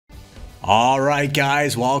All right,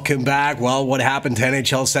 guys, welcome back. Well, what happened to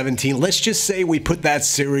NHL 17? Let's just say we put that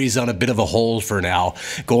series on a bit of a hold for now.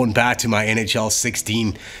 Going back to my NHL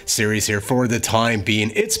 16 series here for the time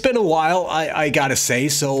being. It's been a while, I gotta say,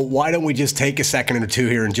 so why don't we just take a second or two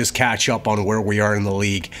here and just catch up on where we are in the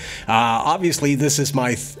league. Obviously, this is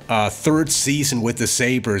my third season with the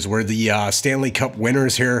Sabres. We're the Stanley Cup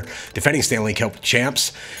winners here, defending Stanley Cup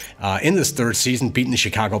champs. In this third season, beating the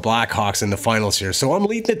Chicago Blackhawks in the finals here. So I'm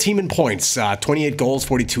leading the team in points. 28 goals,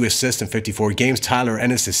 42 assists in 54 games. Tyler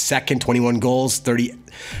Ennis is second, 21 goals,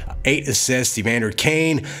 38 assists. Evander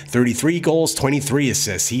Kane, 33 goals, 23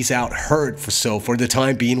 assists. He's out hurt. So for the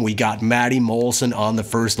time being, we got Matty Molson on the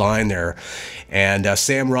first line there. And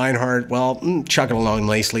Sam Reinhart, well, chugging along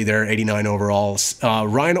nicely there, 89 overall.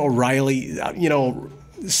 Ryan O'Reilly,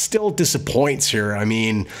 still disappoints here. I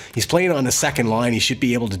mean, he's playing on the second line. He should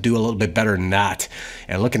be able to do a little bit better than that.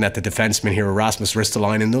 And looking at the defenseman here, Rasmus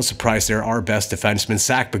Ristolainen, no surprise there, our best defenseman.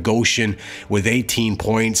 Zach Bogosian with 18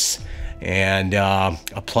 points and a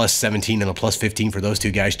plus 17 and a plus 15 for those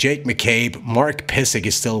two guys. Jake McCabe, Mark Pissick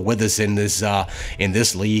is still with us in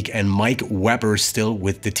this league, and Mike Weber still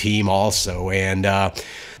with the team also. And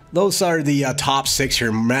those are the top six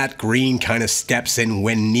here. Matt Green kind of steps in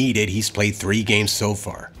when needed. He's played 3 games so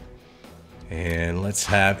far. And let's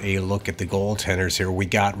have a look at the goaltenders here. We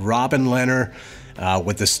got Robin Lehner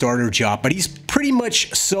with the starter job, but he's pretty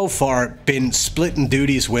much so far been splitting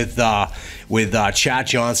duties with Chad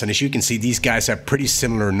Johnson. As you can see, these guys have pretty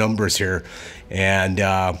similar numbers here. And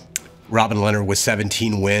Robin Lehner with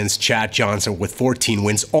 17 wins, Chad Johnson with 14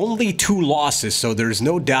 wins, only 2 losses, so there's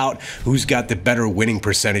no doubt who's got the better winning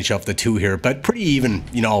percentage of the two here, but pretty even,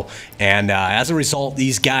 and as a result,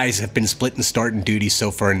 these guys have been splitting starting duties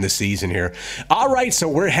so far in the season here. All right, so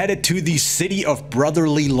we're headed to the City of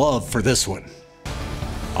Brotherly Love for this one.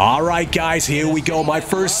 All right, guys, here we go. My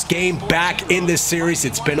first game back in this series.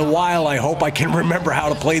 It's been a while. I hope I can remember how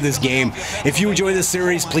to play this game. If you enjoy this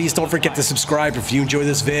series, please don't forget to subscribe. If you enjoy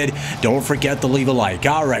this vid, don't forget to leave a like.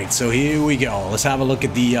 All right, so here we go. Let's have a look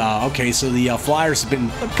at the, okay, so the Flyers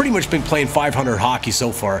have pretty much been playing 500 hockey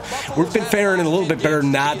so far. We've been faring a little bit better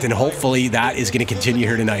than that, and hopefully that is going to continue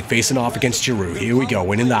here tonight, facing off against Giroux. Here we go,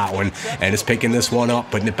 winning that one, and it's picking this one up,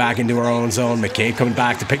 putting it back into our own zone. McCabe coming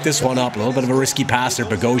back to pick this one up. A little bit of a risky pass there.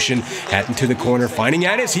 Bogosian heading to the corner, finding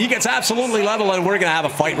Ennis. He gets absolutely level, and we're going to have a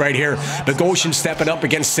fight right here. Bogosian stepping up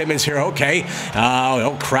against Simmons here. Okay.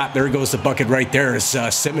 Oh, crap. There goes the bucket right there.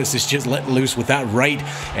 Simmons is just letting loose with that right.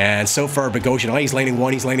 And so far, Bogosian, he's landing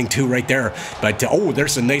 1, he's landing 2 right there. But, oh,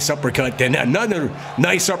 there's a nice uppercut. And another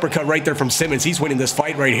nice uppercut right there from Simmons. He's winning this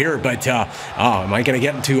fight right here. But, am I going to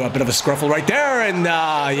get into a bit of a scruffle right there? And,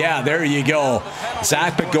 yeah, there you go.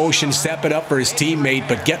 Zach Bogosian stepping up for his teammate,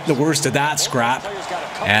 but getting the worst of that scrap,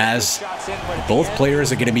 as both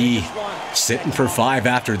players are going to be sitting for 5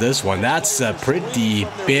 after this one. That's a pretty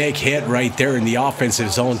big hit right there in the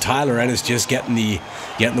offensive zone. Tyler Ennis just getting the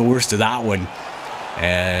worst of that one.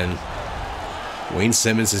 And Wayne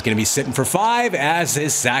Simmons is going to be sitting for 5, as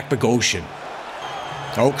is Zach Bogosian.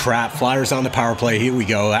 Oh, crap. Flyers on the power play. Here we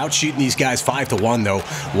go. Out shooting these guys 5-1, though.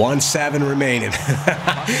 1-7 remaining.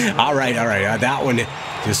 All right. That one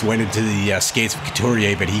just went into the skates of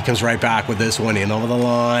Couturier, but he comes right back with this one in over the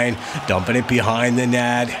line, dumping it behind the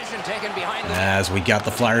net. As we got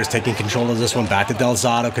the Flyers taking control of this one, back to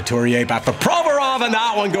Delzato, Couturier, back for Provorov, and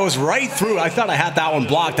that one goes right through. I thought I had that one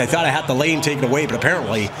blocked. I thought I had the lane taken away, but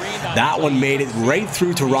apparently that one made it right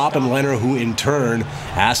through to Robin Lehner, who in turn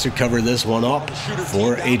has to cover this one up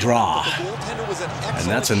for a draw. And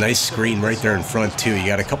that's a nice screen right there in front, too. You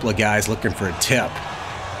got a couple of guys looking for a tip.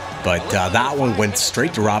 But that one went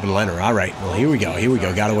straight to Robin Lehner. All right, well, here we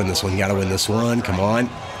go. Got to win this one. Come on.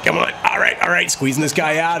 All right. Squeezing this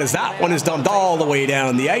guy out as that one is dumped all the way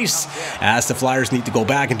down the ice. As the Flyers need to go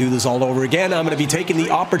back and do this all over again, I'm going to be taking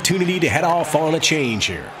the opportunity to head off on a change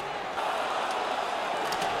here.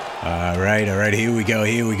 All right. Here we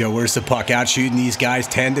go. Where's the puck? Out shooting these guys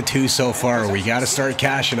 10-2 so far. We got to start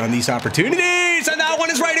cashing on these opportunities. And that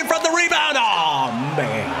one is right in front of the rebound. Oh,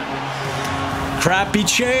 man. Crappy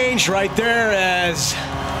change right there, as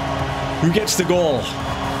who gets the goal?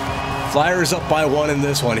 Flyers up by 1 in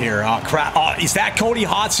this one here. Oh, crap. Oh, is that Cody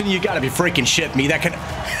Hodgson? You got to be freaking shitting me. That can...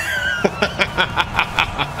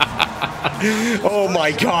 Oh,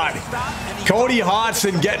 my God. Cody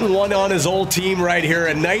Hodgson getting one on his old team right here.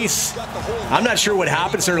 A nice... I'm not sure what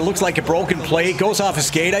happens there. It looks like a broken plate. Goes off a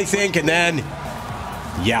skate, I think, and then...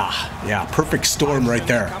 Yeah, perfect storm right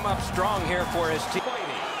there.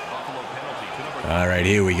 All right,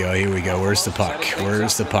 here we go, here we go. Where's the puck?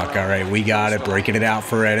 Where's the puck? All right, we got it. Breaking it out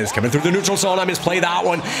for Ennis. Coming through the neutral zone. I misplay that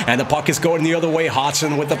one. And the puck is going the other way.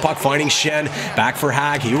 Hodson with the puck, finding Shen. Back for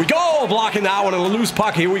Hag. Here we go. Blocking that one. And a loose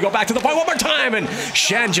puck. Here we go. Back to the point one more time. And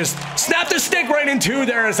Shen just snapped the stick right in two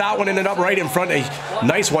there as that one ended up right in front. A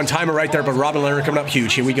nice one-timer right there. But Robin Lehner coming up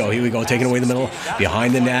huge. Here we go. Here we go. Taking away the middle.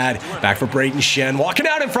 Behind the net. Back for Brayden Shen. Walking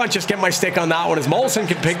out in front. Just getting my stick on that one as Molson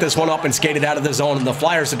can pick this one up and skate it out of the zone. And the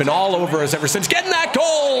Flyers have been all over us ever since getting that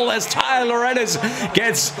goal. As Tyler Ennis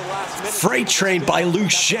gets freight trained by Luke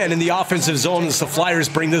Shen in the offensive zone as the Flyers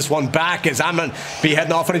bring this one back as I'm going to be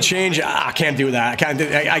heading off on a change. I can't do that.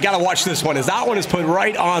 I got to watch this one as that one is put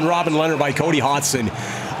right on Robin Lehner by Cody Hodson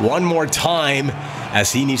one more time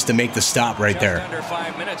as he needs to make the stop right there. Just under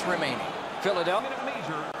 5 minutes remaining. Philadelphia.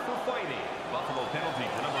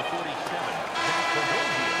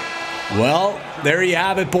 Well, there you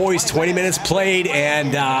have it, boys. 20 minutes played,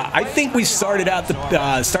 and I think we started out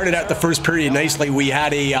the first period nicely. We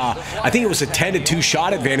had I think it was a 10-2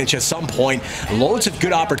 shot advantage at some point. Loads of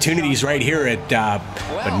good opportunities right here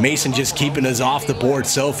but Mason just keeping us off the board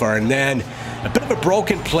so far. And then a bit of a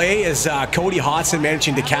broken play as Cody Hodson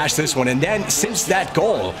managing to cash this one. And then since that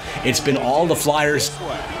goal, it's been all the Flyers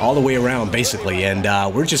all the way around, basically. And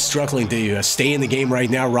we're just struggling to stay in the game right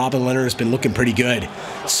now. Robin Lehner has been looking pretty good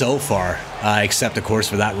so far, except, of course,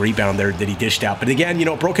 for that rebound there that he dished out. But again, you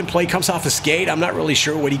know, broken play comes off a skate. I'm not really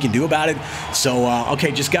sure what he can do about it. So,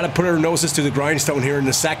 okay, just got to put our noses to the grindstone here in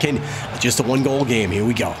the second. Just a one-goal game. Here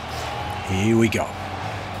we go. Here we go.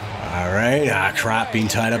 All right, crap, being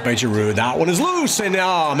tied up by Giroux. That one is loose, and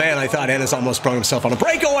oh man, I thought Ennis almost sprung himself on a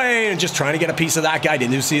breakaway and just trying to get a piece of that guy.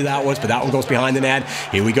 Didn't see who that was, but that one goes behind the net.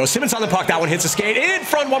 Here we go, Simmons on the puck. That one hits the skate in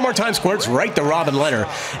front one more time, squirts right to Robin Lehner,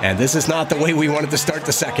 and this is not the way we wanted to start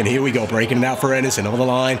the second. Here we go, breaking it out for Ennis and over the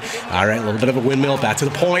line. All right, a little bit of a windmill, back to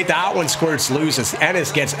the point. That one squirts loose as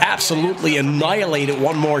Ennis gets absolutely annihilated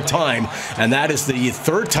one more time, and that is the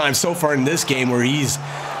third time so far in this game where he's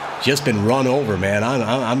just been run over, man.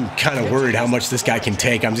 I'm kind of worried how much this guy can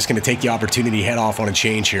take. I'm just going to take the opportunity to head off on a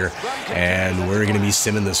change here, and we're going to be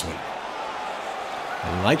simming this one.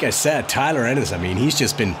 And like I said, Tyler Ennis, I mean, he's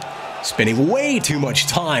just been spending way too much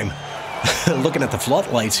time looking at the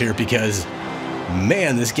floodlights here because,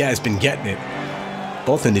 man, this guy's been getting it.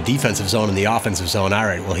 Both in the defensive zone and the offensive zone. All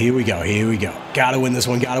right, well, here we go. Here we go. Got to win this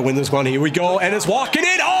one. Got to win this one. Here we go. And it's walking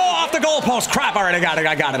in. Oh, off the goalpost. Crap. All right, I got it.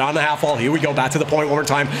 I got it. On the half wall. Here we go. Back to the point one more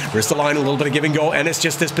time. Wrist the line. A little bit of give and go. Ennis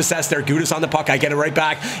just dispossessed there. Gudas on the puck. I get it right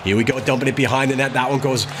back. Here we go. Dumping it behind the net. That one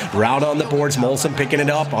goes round on the boards. Molson picking it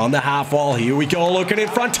up on the half wall. Here we go. Looking in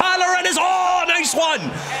front. Tyler Ennis. Oh, nice one.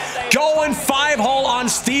 Going 5-hole on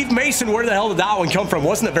Steve Mason. Where the hell did that one come from?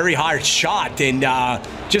 Wasn't a very hard shot, and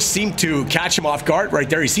just seemed to catch him off guard right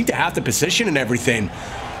there. He seemed to have the position and everything,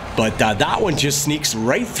 but that one just sneaks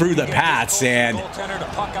right through the pads, and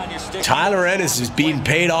Tyler Ennis is being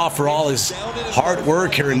paid off for all his hard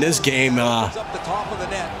work here in this game.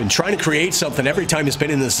 Been trying to create something every time he's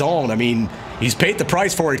been in the zone. I mean, he's paid the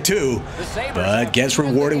price for it too, but gets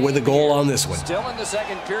rewarded with a goal on this one. Still in the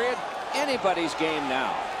second period, anybody's game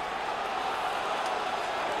now.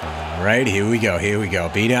 All right, here we go. Here we go.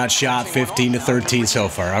 Beat out shot 15-13 so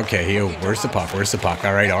far. Okay, here. Where's the puck? Where's the puck?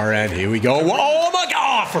 All right, our end. Here we go. Whoa, oh my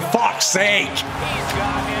God! For fuck's sake!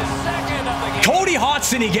 Cody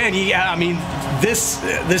Hodson again. I mean,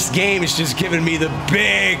 this game is just giving me the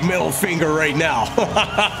big middle finger right now.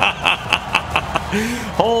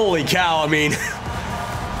 Holy cow! I mean.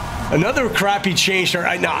 Another crappy change, or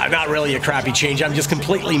no, not really a crappy change. I'm just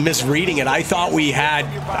completely misreading it. I thought we had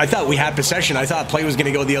possession. I thought play was going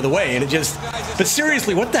to go the other way, and it just. But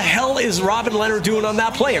seriously, what the hell is Robin Lehner doing on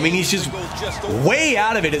that play? I mean, he's just way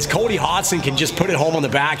out of it. As Cody Hodson can just put it home on the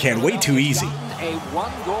backhand, way too easy. A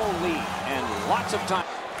one-goal lead and lots of time.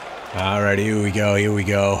 All right, here we go. Here we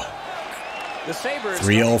go. The Sabres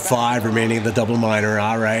 3:05 remaining in the double minor.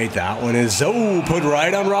 All right, that one is put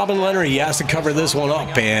right on Robin Lehner. He has to cover this one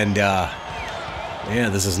up, and yeah,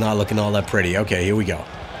 this is not looking all that pretty. Okay, here we go.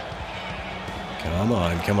 Come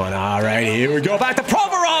on, come on. All right, here we go. Back to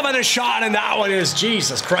Provorov and a shot, and that one is,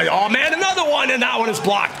 Jesus Christ. Oh, man, another one, and that one is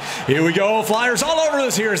blocked. Here we go. Flyers all over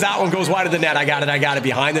this here as that one goes wide of the net. I got it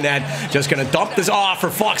behind the net. Just going to dump this off, for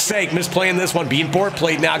fuck's sake. Misplaying this one. Being board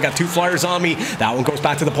played now. Got two Flyers on me. That one goes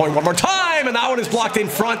back to the point one more time, and that one is blocked in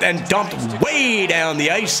front and dumped way down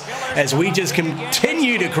the ice as we just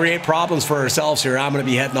continue to create problems for ourselves here. I'm going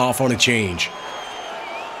to be heading off on a change.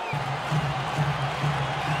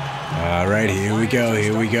 All right, here we go,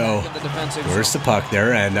 here we go. Where's the puck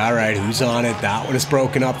there? And all right, who's on it? That one is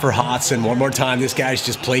broken up for Hodson. One more time. This guy's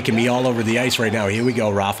just plaking me all over the ice right now. Here we go.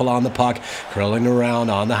 Raffle on the puck, curling around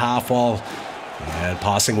on the half wall. And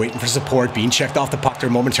passing, waiting for support, being checked off the puck there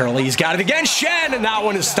momentarily. He's got it again, Shen, and that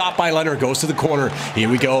one is stopped by Leonard, goes to the corner. Here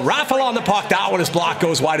we go, Raffle on the puck, that one is blocked,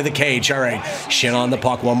 goes wide of the cage. All right, Shen on the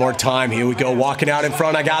puck one more time. Here we go, walking out in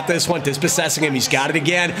front. I got this one, dispossessing him. He's got it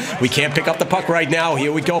again. We can't pick up the puck right now.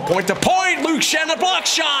 Here we go, point to point. Luke Shen, the block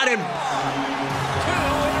shot, and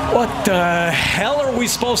what the hell are we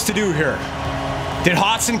supposed to do here? Did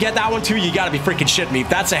Hodson get that one too? You got to be freaking shitting me. If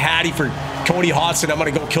that's a hattie for Cody Hodson, I'm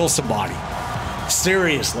going to go kill somebody.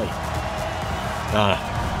 Seriously.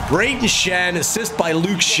 Brayden Shen, assist by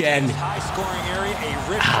Luke Shen.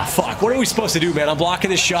 Fuck. What are we supposed to do, man? I'm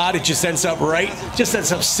blocking the shot. It just ends up right. Just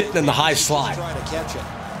ends up sitting in the high slot.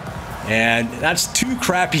 And that's two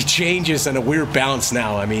crappy changes and a weird bounce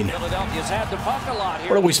now. I mean,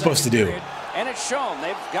 what are we supposed to do? And it's shown.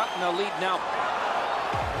 They've gotten a lead now.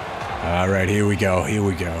 All right, here we go. Here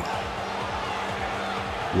we go.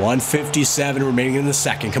 1:57 remaining in the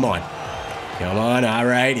second. Come on. Come on. All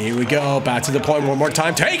right, here we go. Back to the point one more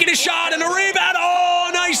time. Taking a shot and a rebound. Oh,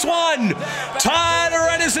 nice one. Tyler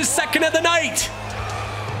Ennis is second of the night.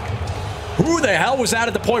 Who the hell was that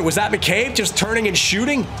at the point? Was that McCabe just turning and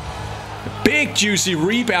shooting? Big, juicy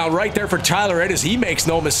rebound right there for Tyler Ennis. He makes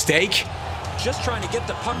no mistake. Just trying to get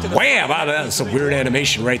the puck to the wham! Wow, that's some weird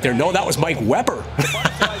animation right there. No, that was Mike Weber.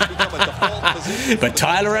 But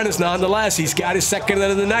Tyler Ennis, nonetheless, he's got his second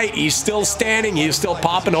of the night. He's still standing. He's still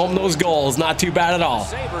popping home those goals. Not too bad at all.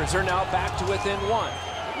 Sabres are now back to within one.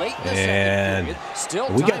 Late in the and second period, still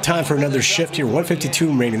we got time for another shift here. 1:52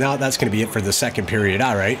 remaining. Now that's going to be it for the second period.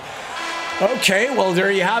 All right. Okay, well, there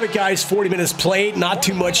you have it, guys. 40 minutes played. Not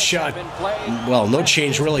too much, well, no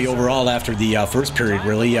change really overall after the first period,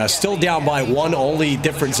 really. Still down by one. Only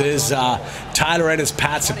difference is Tyler Ennis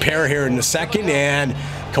pats a pair here in the second, and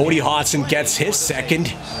Cody Hodson gets his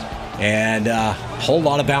second, and a whole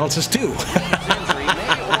lot of bounces, too.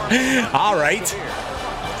 All right.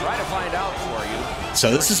 Try to find out for you. So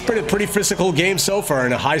this has been a pretty physical game so far,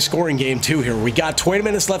 and a high-scoring game too here. We got 20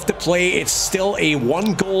 minutes left to play. It's still a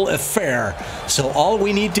one-goal affair. So all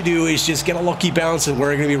we need to do is just get a lucky bounce, and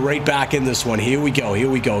we're going to be right back in this one. Here we go. Here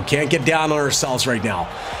we go. Can't get down on ourselves right now.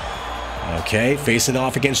 Okay, facing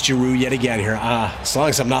off against Giroux yet again here. As long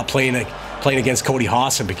as I'm not playing against Cody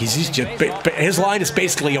Hodson, because he's just, his line is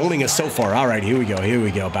basically owning us so far. All right, here we go. Here we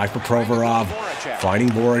go. Back for Provorov. Finding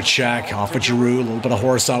Voracek. Off of Giroux. A little bit of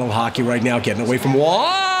horizontal hockey right now. Getting away from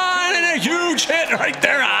one. And a huge hit right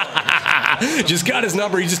there. Just got his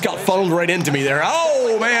number. He just got funneled right into me there.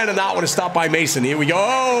 Oh, man. And that one is stopped by Mason. Here we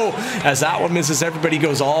go. As that one misses, everybody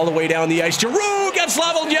goes all the way down the ice. Giroux gets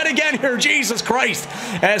leveled yet again here. Jesus Christ.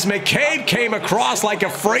 As McCabe came across like a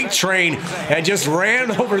freight train and just ran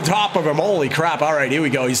over the top of him. Holy crap. All right, here we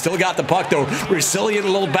go. He's still got the puck, though. Resilient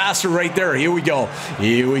little bastard right there. Here we go.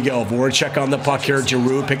 Here we go. Voracek on the puck here.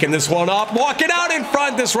 Giroux picking this one up. Walking out in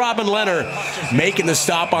front. This Robin Leonard making the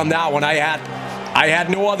stop on that one. I had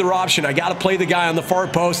no other option. I got to play the guy on the far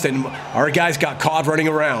post, and our guys got caught running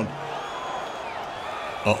around.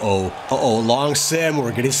 Long sim.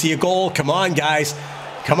 We're going to see a goal. Come on, guys.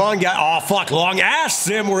 Come on, guys. Oh, fuck. Long ass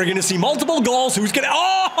sim. We're going to see multiple goals. Who's going to...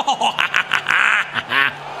 Oh!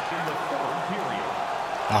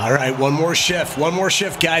 All right, one more shift. One more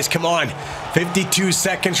shift, guys. Come on. 52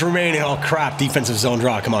 seconds remaining. Oh, crap. Defensive zone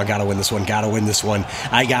draw. Come on. Got to win this one. Got to win this one.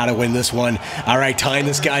 I got to win this one. All right, tying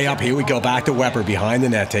this guy up. Here we go. Back to Weber behind the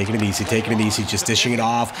net. Taking it easy. Taking it easy. Just dishing it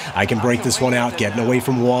off. I can break this one out. Getting away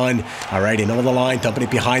from one. All right, in over the line. Dumping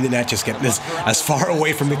it behind the net. Just getting this as far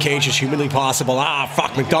away from the cage as humanly possible.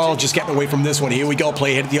 Fuck. McDonald just getting away from this one. Here we go.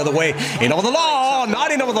 Play hit it the other way. In over the line. Oh,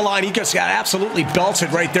 not in over the line. He just got absolutely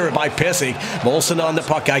belted right there by Pissing. Molson on the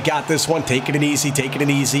puck. I got this one. Taking it easy. Taking it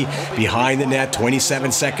easy. Behind the net.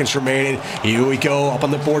 27 seconds remaining. Here we go. Up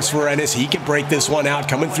on the boards for Ennis. He can break this one out.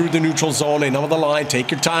 Coming through the neutral zone. And over the line.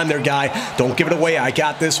 Take your time there, guy. Don't give it away. I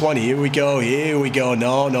got this one. Here we go. Here we go.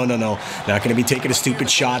 No. Not going to be taking a stupid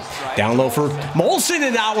shot. Down low for Molson.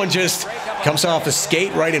 And that one just comes off a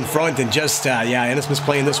skate right in front. And just, yeah, Ennis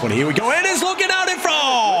misplaying this one. Here we go. Ennis looking out in front.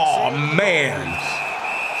 Oh, man.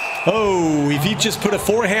 Oh, if he just put a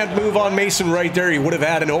forehand move on Mason right there, he would have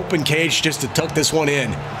had an open cage just to tuck this one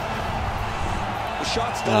in.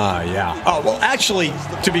 Yeah. Oh, well, actually,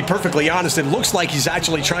 to be perfectly honest, it looks like he's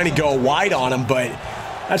actually trying to go wide on him, but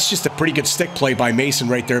that's just a pretty good stick play by Mason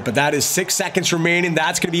right there. But that is 6 seconds remaining.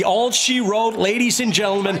 That's going to be all she wrote, ladies and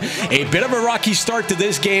gentlemen. A bit of a rocky start to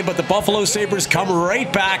this game, but the Buffalo Sabres come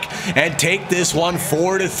right back and take this one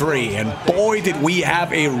 4-3. And boy, did we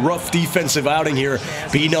have a rough defensive outing here,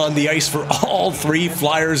 being on the ice for all three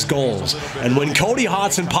Flyers goals. And when Cody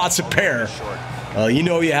Hodson pots a pair, you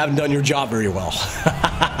know you haven't done your job very well.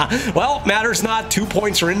 Well, matters not. 2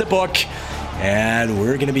 points are in the book. And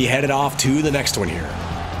we're going to be headed off to the next one here.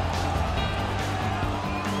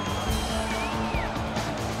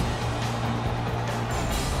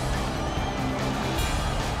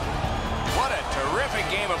 What a terrific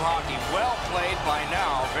game of hockey. Well played by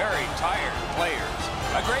now. Very tired players.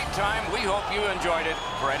 A great time. We hope you enjoyed it.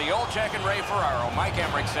 For Eddie Olczyk and Ray Ferraro, Mike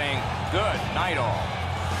Emmerich saying good night all.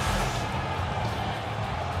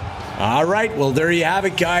 All right, well, there you have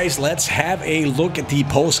it, guys. Let's have a look at the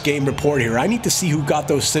post-game report here. I need to see who got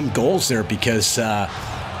those sim goals there because, how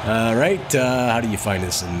do you find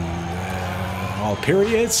this in all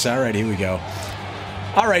periods? All right, here we go.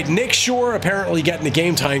 All right, Nick Shore apparently getting the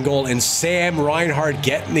game-time goal and Sam Reinhart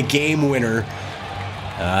getting the game winner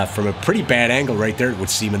from a pretty bad angle right there, it would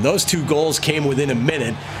seem. And those two goals came within a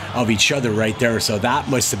minute of each other right there, so that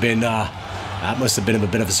must have been... That must have been a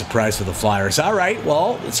bit of a surprise for the Flyers. All right,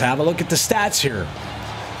 well, let's have a look at the stats here.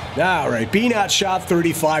 All right, B-Not shot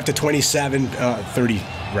 35 to 27,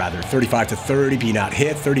 35 to 30. B-Not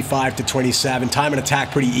hit 35 to 27. Time and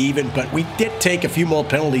attack pretty even, but we did take a few more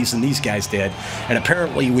penalties than these guys did, and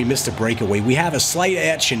apparently we missed a breakaway. We have a slight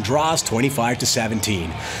edge in draws, 25 to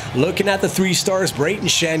 17. Looking at the 3 stars, Brayton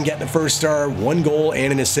Schenn getting the first star, 1 goal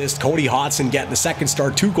and an assist. Cody Hodgson getting the second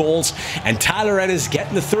star, 2 goals, and Tyler Ennis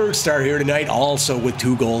getting the third star here tonight, also with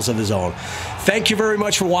 2 goals of his own. Thank you very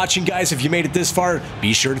much for watching, guys. If you made it this far,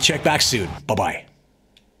 be sure to check back soon. Bye-bye.